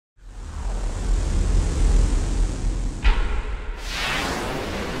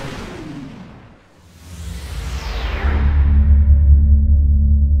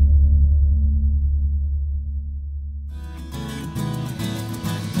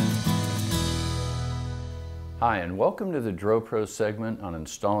Hi, and welcome to the DroPro segment on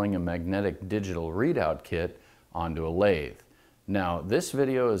installing a magnetic digital readout kit onto a lathe. Now, this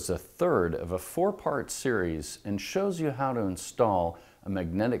video is the third of a four-part series and shows you how to install a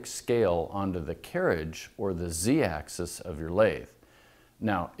magnetic scale onto the carriage or the Z-axis of your lathe.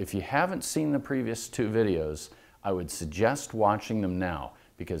 Now, if you haven't seen the previous two videos, I would suggest watching them now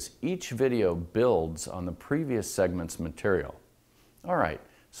because each video builds on the previous segment's material. All right.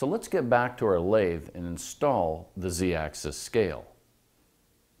 So let's get back to our lathe and install the Z-axis scale.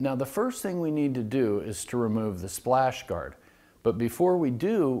 Now the first thing we need to do is to remove the splash guard. But before we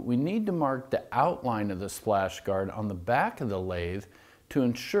do, we need to mark the outline of the splash guard on the back of the lathe to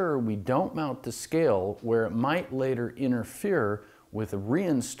ensure we don't mount the scale where it might later interfere with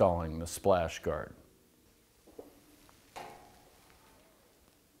reinstalling the splash guard.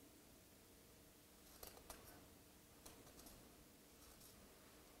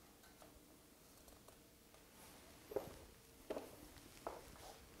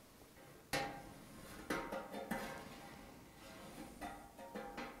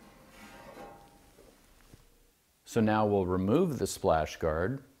 So now we'll remove the splash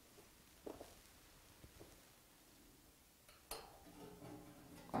guard.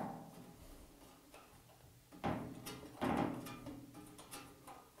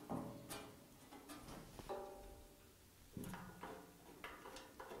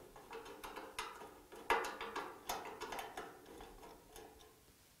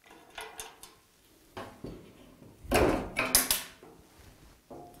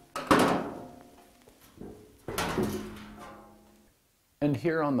 And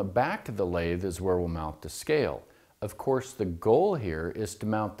here on the back of the lathe is where we'll mount the scale. Of course, the goal here is to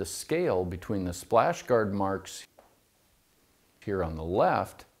mount the scale between the splash guard marks here on the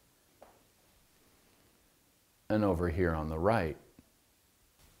left and over here on the right.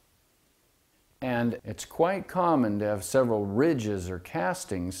 And it's quite common to have several ridges or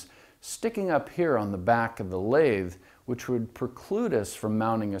castings sticking up here on the back of the lathe, which would preclude us from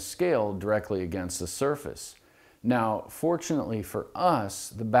mounting a scale directly against the surface. Now, fortunately for us,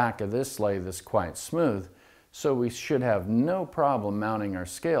 the back of this lathe is quite smooth, so we should have no problem mounting our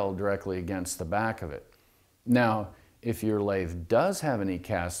scale directly against the back of it. Now, if your lathe does have any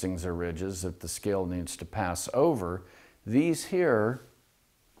castings or ridges that the scale needs to pass over, these here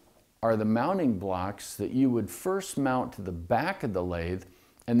are the mounting blocks that you would first mount to the back of the lathe,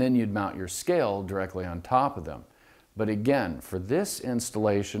 and then you'd mount your scale directly on top of them. But again, for this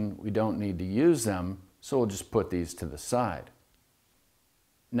installation, we don't need to use them, so we'll just put these to the side.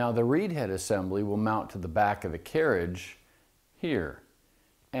 Now the reed head assembly will mount to the back of the carriage here.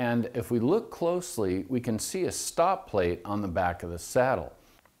 And if we look closely, we can see a stop plate on the back of the saddle.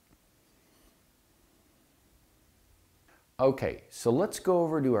 Okay, so let's go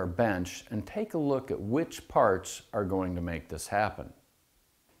over to our bench and take a look at which parts are going to make this happen.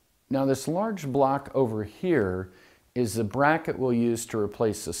 Now this large block over here is the bracket we'll use to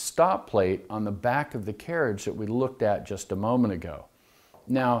replace the stop plate on the back of the carriage that we looked at just a moment ago.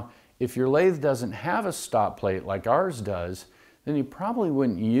 Now, if your lathe doesn't have a stop plate like ours does, then you probably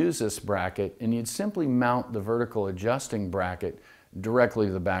wouldn't use this bracket and you'd simply mount the vertical adjusting bracket directly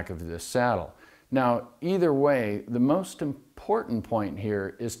to the back of this saddle. Now, either way, the most important point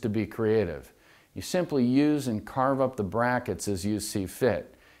here is to be creative. You simply use and carve up the brackets as you see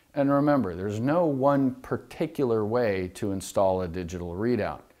fit. And remember, there's no one particular way to install a digital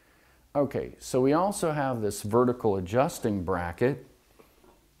readout. Okay, so we also have this vertical adjusting bracket,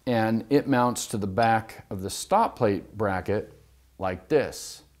 and it mounts to the back of the stop plate bracket like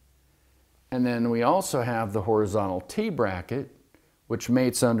this. And then we also have the horizontal T bracket, which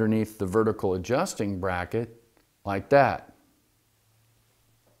mates underneath the vertical adjusting bracket like that.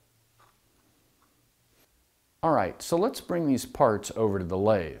 All right, so let's bring these parts over to the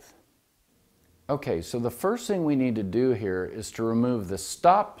lathe. Okay, so the first thing we need to do here is to remove the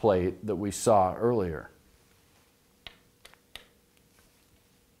stop plate that we saw earlier.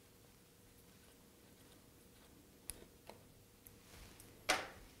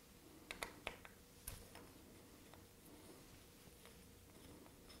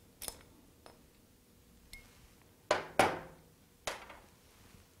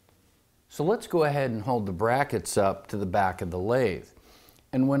 So let's go ahead and hold the brackets up to the back of the lathe.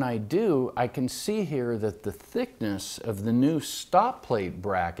 And when I do, I can see here that the thickness of the new stop plate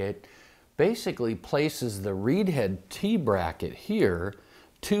bracket basically places the reed head T bracket here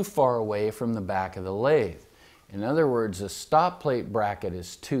too far away from the back of the lathe. In other words, the stop plate bracket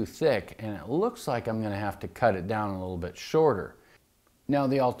is too thick and it looks like I'm going to have to cut it down a little bit shorter. Now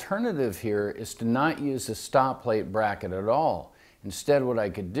the alternative here is to not use the stop plate bracket at all Instead, what I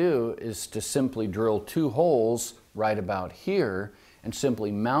could do is to simply drill 2 holes right about here and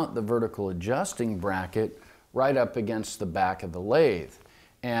simply mount the vertical adjusting bracket right up against the back of the lathe.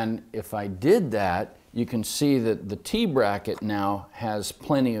 And if I did that, you can see that the T-bracket now has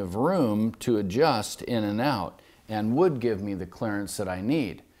plenty of room to adjust in and out and would give me the clearance that I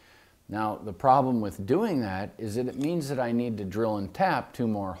need. Now, the problem with doing that is that it means that I need to drill and tap 2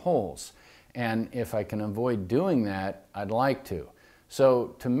 more holes. And if I can avoid doing that, I'd like to.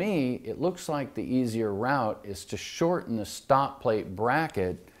 So to me, it looks like the easier route is to shorten the stop plate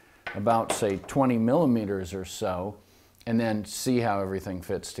bracket about, say, 20 millimeters or so, and then see how everything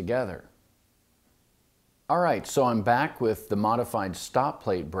fits together. All right, so I'm back with the modified stop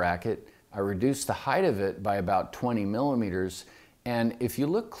plate bracket. I reduced the height of it by about 20 millimeters, and if you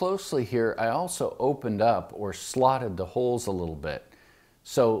look closely here, I also opened up or slotted the holes a little bit.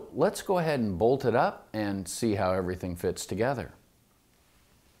 So let's go ahead and bolt it up and see how everything fits together.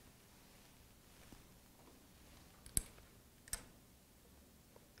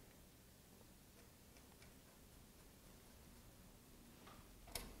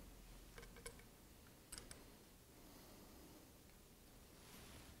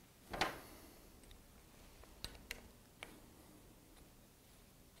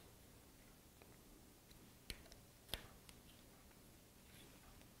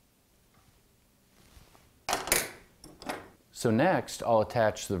 So next, I'll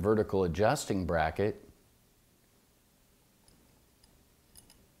attach the vertical adjusting bracket.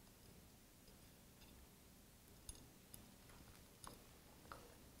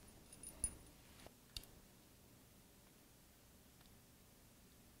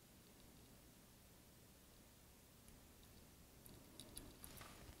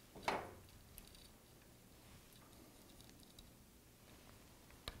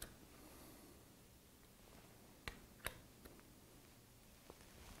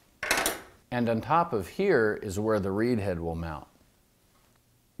 And on top of here is where the reed head will mount.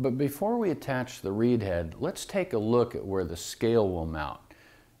 But before we attach the reed head, let's take a look at where the scale will mount.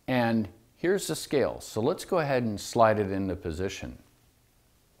 And here's the scale, so let's go ahead and slide it into position.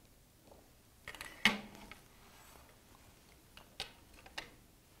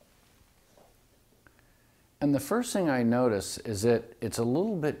 And the first thing I notice is that it's a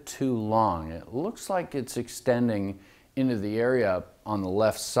little bit too long. It looks like it's extending into the area on the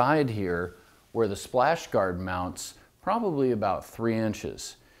left side here where the splash guard mounts, probably about 3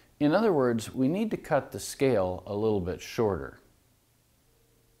 inches. In other words, we need to cut the scale a little bit shorter.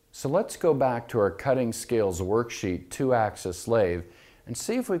 So let's go back to our cutting scales worksheet 2-axis lathe and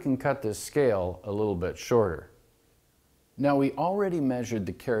see if we can cut this scale a little bit shorter. Now, we already measured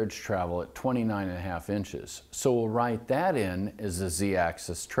the carriage travel at 29.5 inches, so we'll write that in as the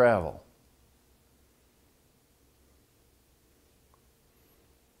z-axis travel.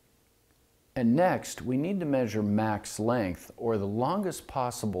 And next, we need to measure max length, or the longest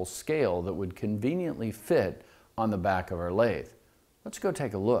possible scale that would conveniently fit on the back of our lathe. Let's go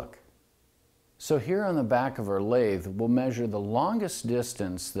take a look. So here on the back of our lathe, we'll measure the longest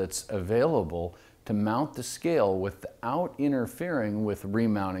distance that's available to mount the scale without interfering with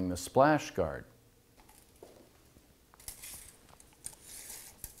remounting the splash guard.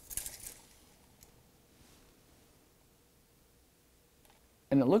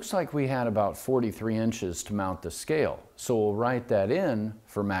 And it looks like we had about 43 inches to mount the scale, so we'll write that in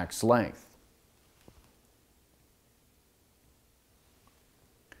for max length.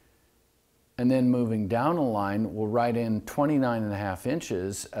 And then moving down a line, we'll write in 29.5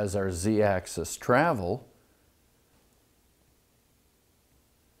 inches as our z-axis travel.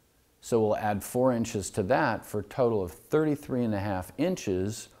 So we'll add 4 inches to that for a total of 33.5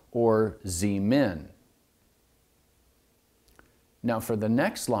 inches, or z-min. Now for the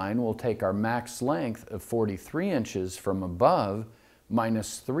next line, we'll take our max length of 43 inches from above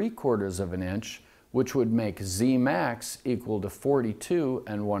minus 3/4 of an inch, which would make Z max equal to 42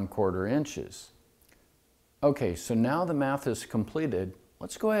 1/4 inches. Okay, so now the math is completed.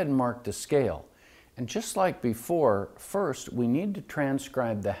 Let's go ahead and mark the scale. And just like before, first we need to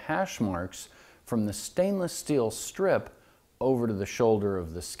transcribe the hash marks from the stainless steel strip over to the shoulder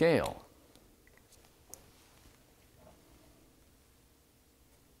of the scale.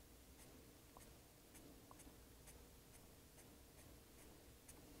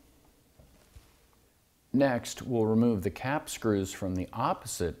 Next, we'll remove the cap screws from the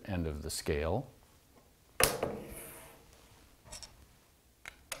opposite end of the scale.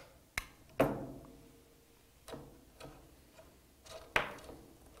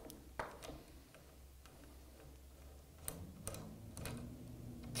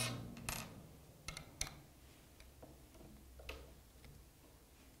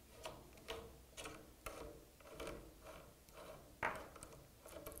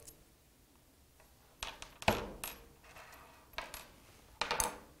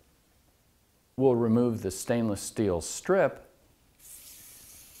 we'll remove the stainless steel strip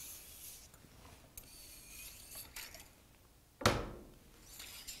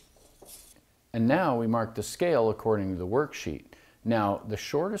and now we mark the scale according to the worksheet. Now, the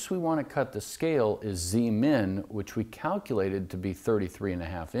shortest we want to cut the scale is Z-min, which we calculated to be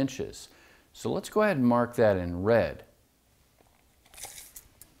 33.5 inches. So let's go ahead and mark that in red.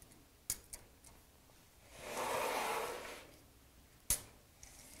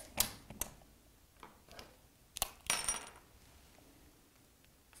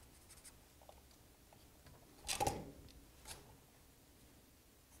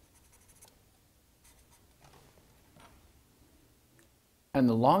 And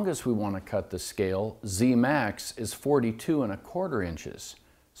the longest we want to cut the scale, Z max, is 42.25 inches.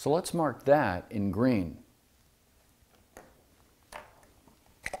 So let's mark that in green.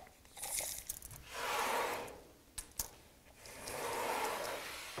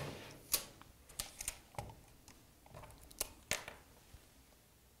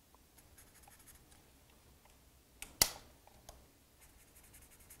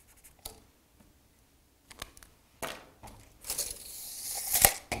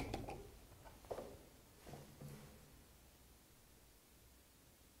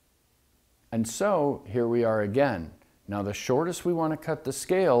 And so here we are again. Now the shortest we want to cut the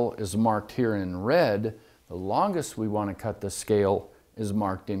scale is marked here in red. The longest we want to cut the scale is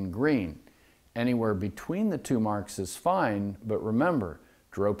marked in green. Anywhere between the two marks is fine, but remember,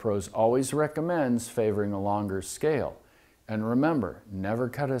 DROPros always recommends favoring a longer scale. And remember, never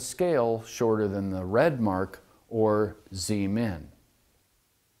cut a scale shorter than the red mark or Z-min.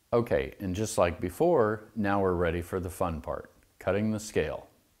 Okay, and just like before, now we're ready for the fun part, cutting the scale.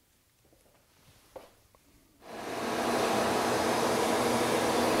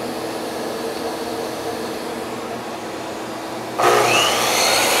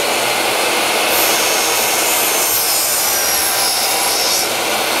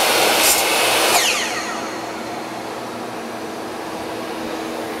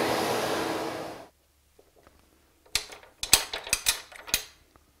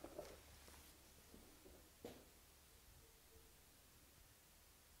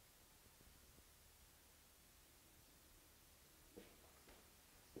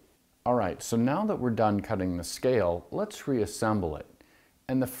 All right, so now that we're done cutting the scale, let's reassemble it.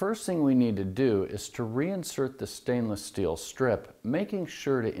 And the first thing we need to do is to reinsert the stainless steel strip, making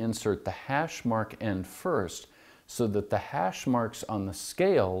sure to insert the hash mark end first so that the hash marks on the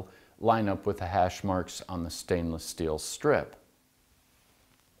scale line up with the hash marks on the stainless steel strip.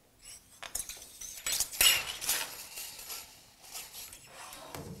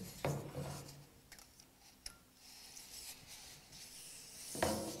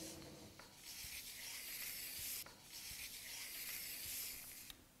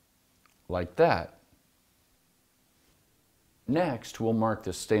 Like that. Next, we'll mark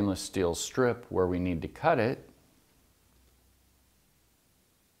the stainless steel strip where we need to cut it,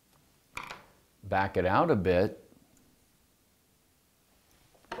 back it out a bit,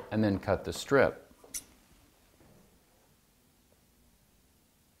 and then cut the strip.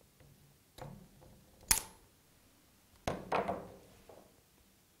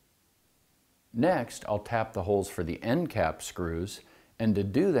 Next, I'll tap the holes for the end cap screws. And to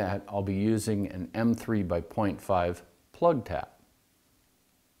do that, I'll be using an M3 by 0.5 plug tap.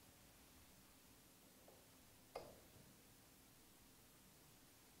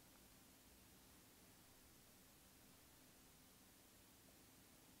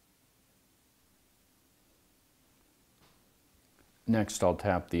 Next, I'll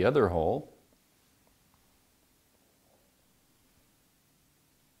tap the other hole.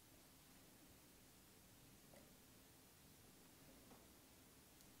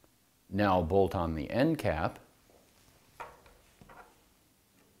 Now I'll bolt on the end cap.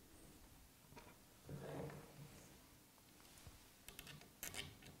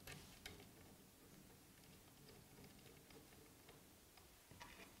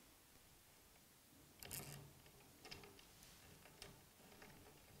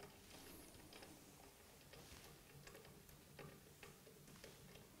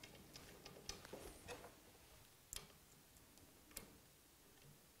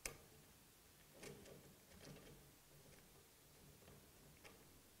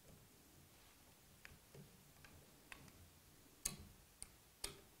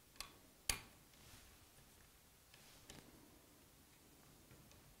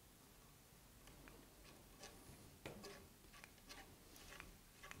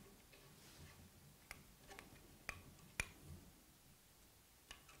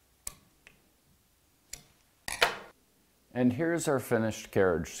 And here's our finished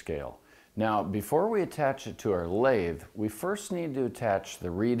carriage scale. Now, before we attach it to our lathe, we first need to attach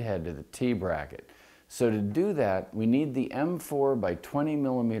the reed head to the T-bracket. So to do that, we need the M4 by 20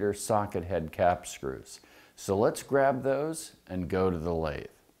 millimeter socket head cap screws. So let's grab those and go to the lathe.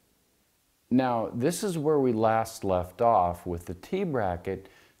 Now, this is where we last left off with the T-bracket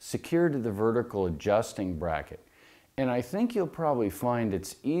secured to the vertical adjusting bracket. And I think you'll probably find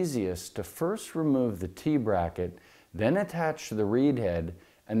it's easiest to first remove the T-bracket, then attach the reed head,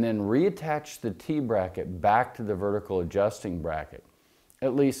 and then reattach the T-bracket back to the vertical adjusting bracket.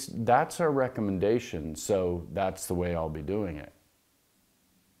 At least that's our recommendation, so that's the way I'll be doing it.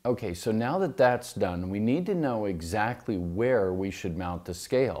 Okay, so now that that's done, we need to know exactly where we should mount the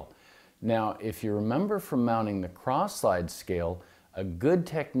scale. Now, if you remember from mounting the cross-slide scale, a good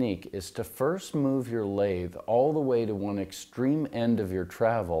technique is to first move your lathe all the way to one extreme end of your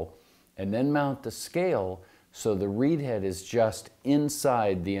travel and then mount the scale so the reed head is just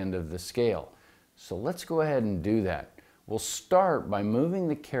inside the end of the scale. So let's go ahead and do that. We'll start by moving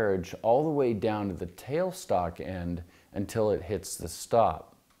the carriage all the way down to the tailstock end until it hits the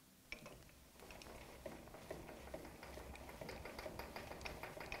stop.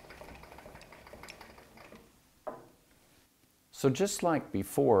 So just like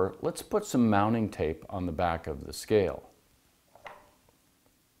before, let's put some mounting tape on the back of the scale.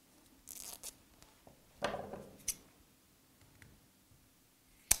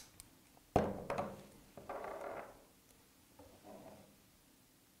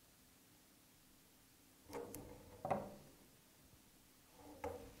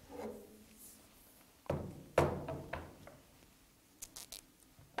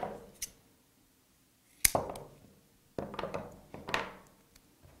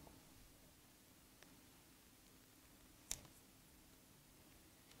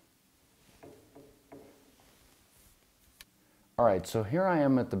 All right, so here I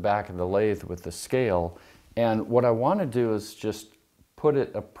am at the back of the lathe with the scale, and what I want to do is just put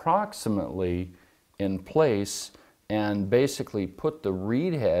it approximately in place and basically put the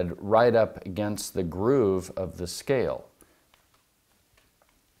reed head right up against the groove of the scale.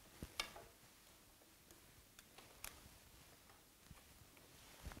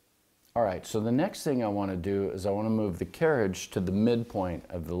 All right, so the next thing I want to do is I want to move the carriage to the midpoint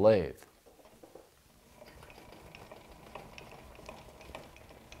of the lathe.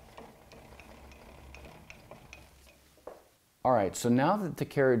 All right, so now that the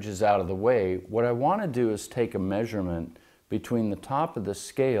carriage is out of the way, what I want to do is take a measurement between the top of the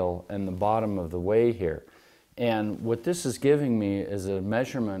scale and the bottom of the way here. And what this is giving me is a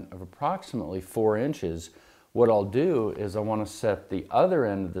measurement of approximately 4 inches. What I'll do is I want to set the other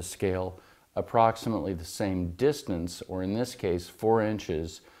end of the scale approximately the same distance, or in this case 4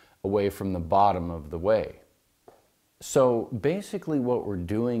 inches, away from the bottom of the way. So basically what we're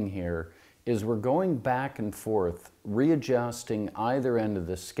doing here is we're going back and forth, readjusting either end of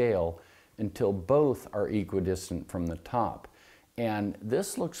the scale until both are equidistant from the top. And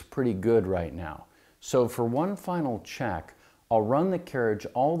this looks pretty good right now. So for one final check, I'll run the carriage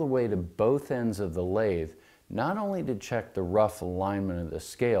all the way to both ends of the lathe, not only to check the rough alignment of the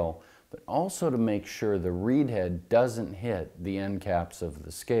scale, but also to make sure the reed head doesn't hit the end caps of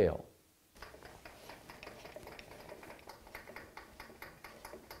the scale.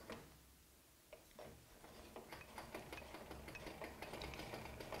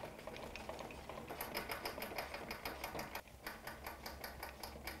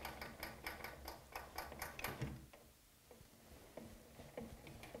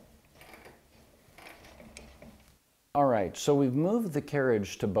 All right, so we've moved the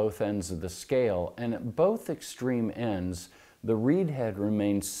carriage to both ends of the scale, and at both extreme ends, the reed head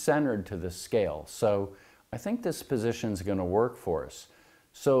remains centered to the scale. So I think this position is going to work for us.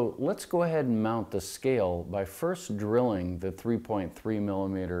 So let's go ahead and mount the scale by first drilling the 3.3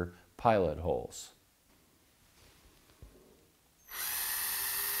 millimeter pilot holes.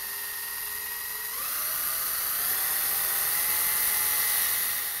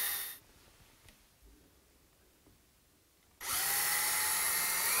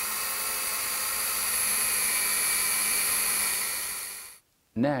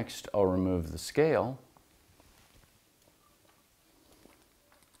 Next, I'll remove the scale.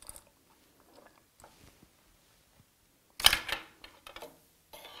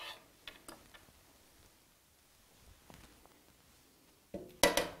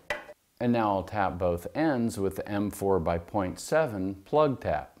 And now I'll tap both ends with the M4 by 0.7 plug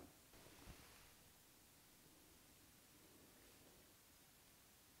tap.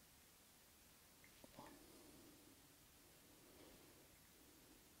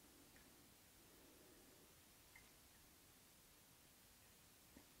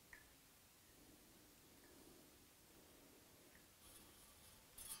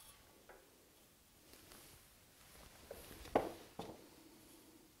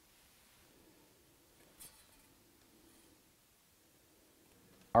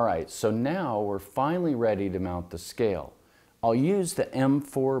 All right, so now we're finally ready to mount the scale. I'll use the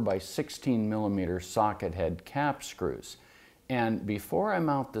M4 by 16 millimeter socket head cap screws. And before I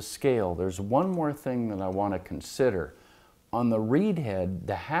mount the scale, there's one more thing that I want to consider. On the reed head,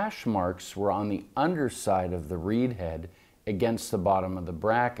 the hash marks were on the underside of the reed head against the bottom of the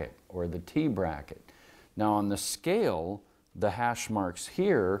bracket, or the T bracket. Now on the scale, the hash marks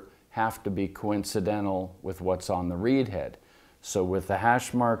here have to be coincidental with what's on the reed head. So with the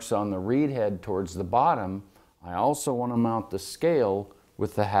hash marks on the reed head towards the bottom, I also want to mount the scale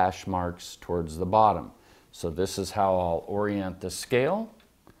with the hash marks towards the bottom. So this is how I'll orient the scale.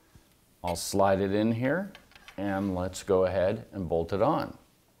 I'll slide it in here, and let's go ahead and bolt it on.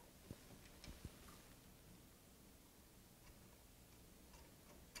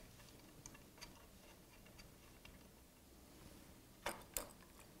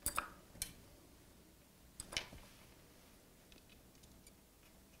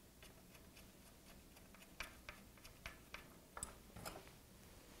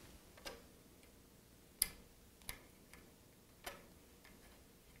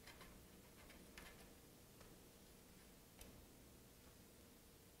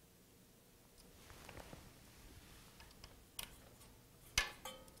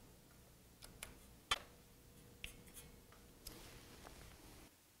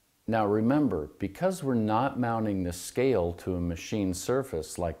 Now remember, because we're not mounting the scale to a machine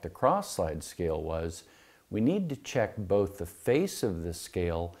surface like the cross-slide scale was, we need to check both the face of the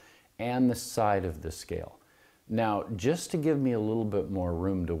scale and the side of the scale. Now, just to give me a little bit more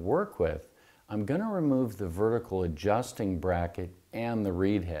room to work with, I'm going to remove the vertical adjusting bracket and the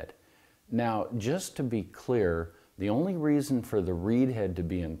reed head. Now, just to be clear, the only reason for the reed head to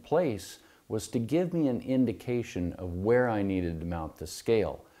be in place was to give me an indication of where I needed to mount the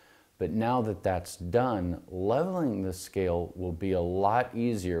scale. But now that that's done, leveling the scale will be a lot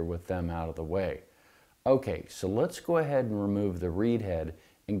easier with them out of the way. Okay, so let's go ahead and remove the reed head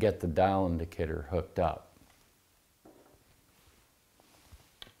and get the dial indicator hooked up.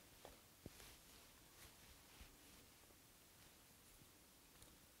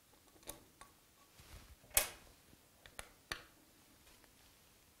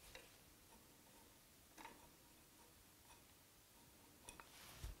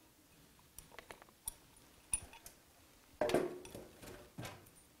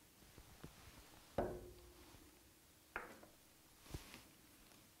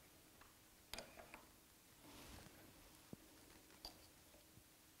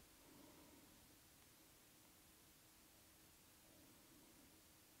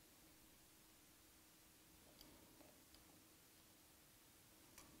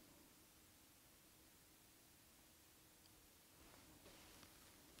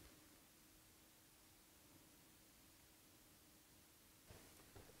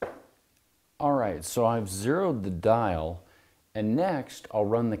 All right, so I've zeroed the dial, and next I'll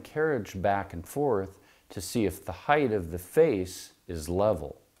run the carriage back and forth to see if the height of the face is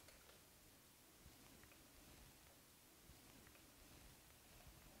level.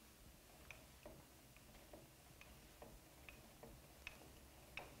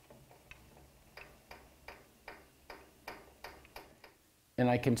 And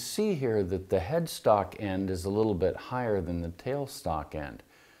I can see here that the headstock end is a little bit higher than the tailstock end.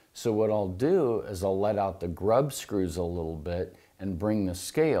 So what I'll do is I'll let out the grub screws a little bit and bring the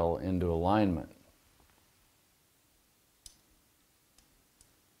scale into alignment.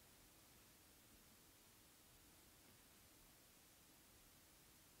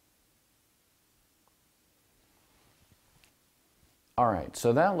 All right,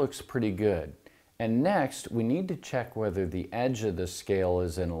 so that looks pretty good. And next, we need to check whether the edge of the scale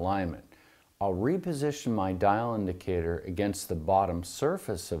is in alignment. I'll reposition my dial indicator against the bottom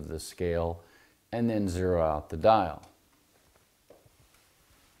surface of the scale and then zero out the dial.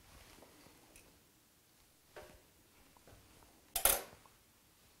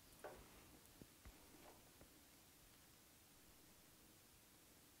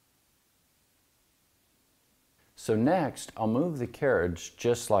 So next, I'll move the carriage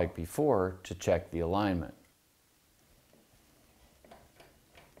just like before to check the alignment.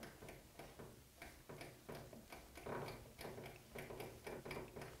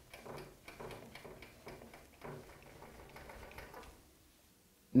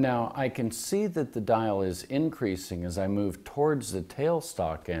 Now I can see that the dial is increasing as I move towards the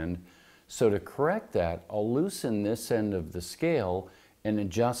tailstock end, so to correct that, I'll loosen this end of the scale and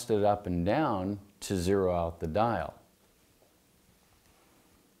adjust it up and down to zero out the dial.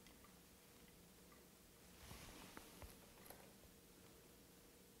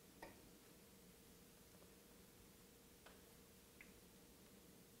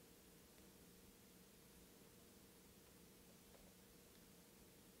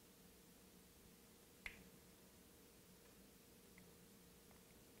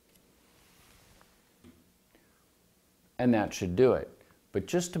 And that should do it. But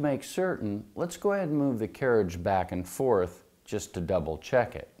just to make certain, let's go ahead and move the carriage back and forth just to double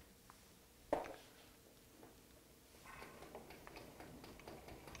check it.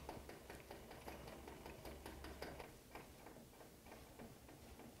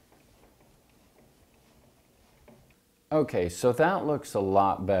 Okay, so that looks a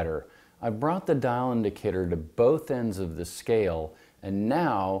lot better. I've brought the dial indicator to both ends of the scale, and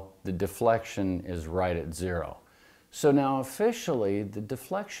now the deflection is right at 0. So now officially, the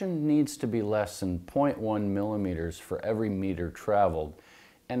deflection needs to be less than 0.1 millimeters for every meter traveled.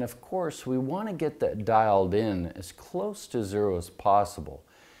 And of course, we want to get that dialed in as close to 0 as possible.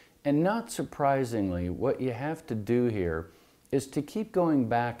 And not surprisingly, what you have to do here is to keep going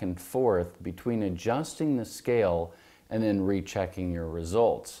back and forth between adjusting the scale and then rechecking your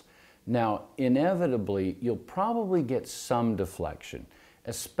results. Now, inevitably, you'll probably get some deflection,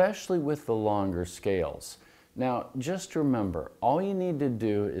 especially with the longer scales. Now, just remember, all you need to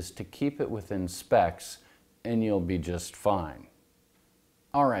do is to keep it within specs and you'll be just fine.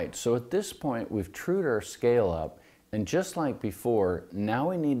 All right, so at this point, we've trued our scale up, and just like before, now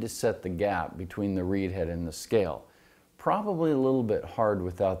we need to set the gap between the reed head and the scale. Probably a little bit hard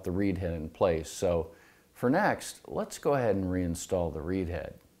without the reed head in place, so for next, let's go ahead and reinstall the reed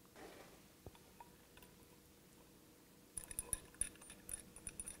head.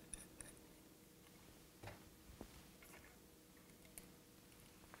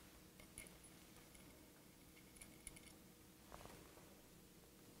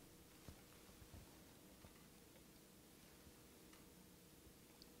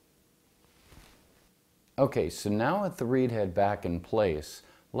 Okay, so now with the reed head back in place,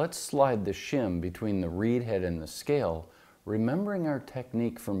 let's slide the shim between the reed head and the scale, remembering our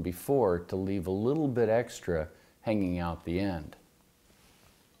technique from before to leave a little bit extra hanging out the end.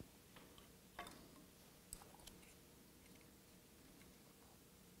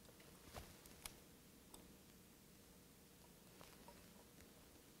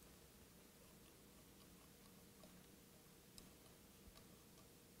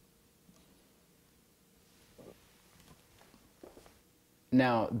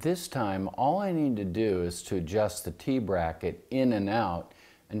 Now, this time, all I need to do is to adjust the T-bracket in and out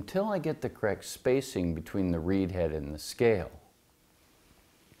until I get the correct spacing between the reed head and the scale.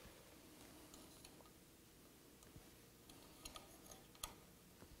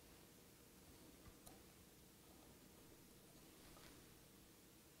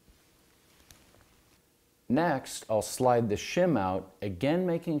 Next, I'll slide the shim out, again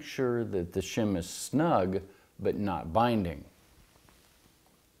making sure that the shim is snug but not binding.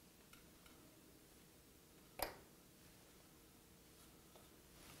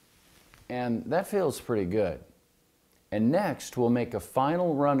 And that feels pretty good. And next, we'll make a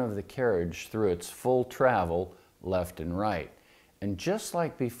final run of the carriage through its full travel, left and right. And just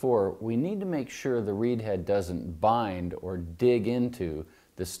like before, we need to make sure the reed head doesn't bind or dig into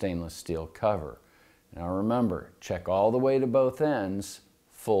the stainless steel cover. Now remember, check all the way to both ends,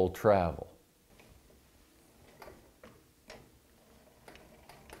 full travel.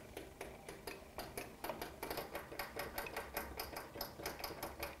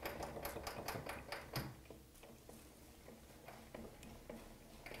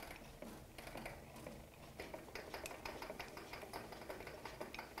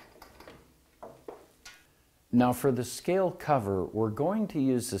 Now for the scale cover, we're going to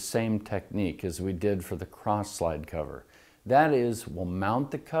use the same technique as we did for the cross slide cover. That is, we'll mount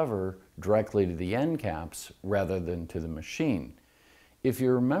the cover directly to the end caps rather than to the machine. If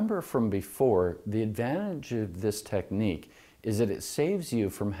you remember from before, the advantage of this technique is that it saves you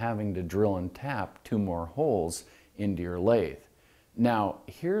from having to drill and tap 2 more holes into your lathe. Now,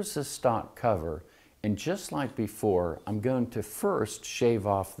 here's the stock cover, and just like before, I'm going to first shave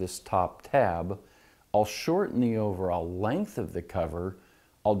off this top tab. I'll shorten the overall length of the cover.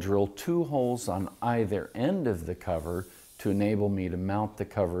 I'll drill 2 holes on either end of the cover to enable me to mount the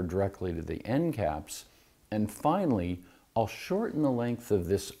cover directly to the end caps. And finally, I'll shorten the length of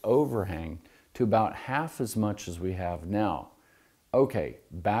this overhang to about half as much as we have now. Okay,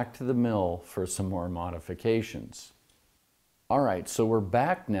 back to the mill for some more modifications. All right, so we're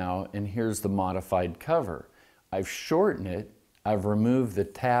back now, and here's the modified cover. I've shortened it. I've removed the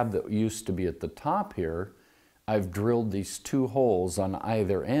tab that used to be at the top here. I've drilled these 2 holes on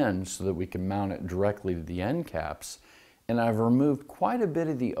either end so that we can mount it directly to the end caps. And I've removed quite a bit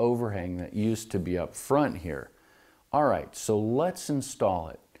of the overhang that used to be up front here. All right, so let's install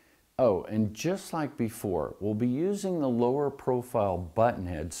it. Oh, and just like before, we'll be using the lower profile button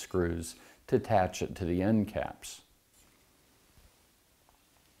head screws to attach it to the end caps.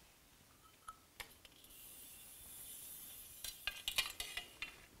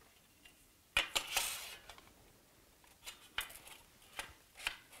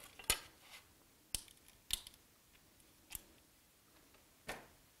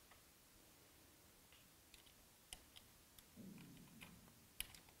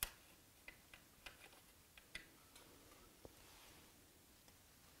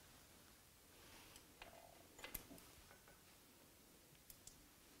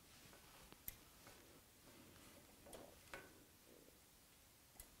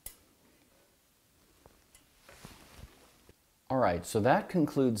 right, so that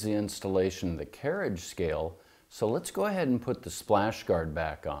concludes the installation of the carriage scale. So let's go ahead and put the splash guard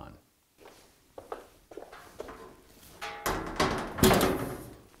back on.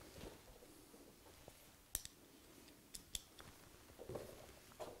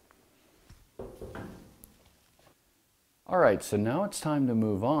 All right, so now it's time to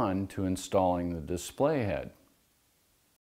move on to installing the display head.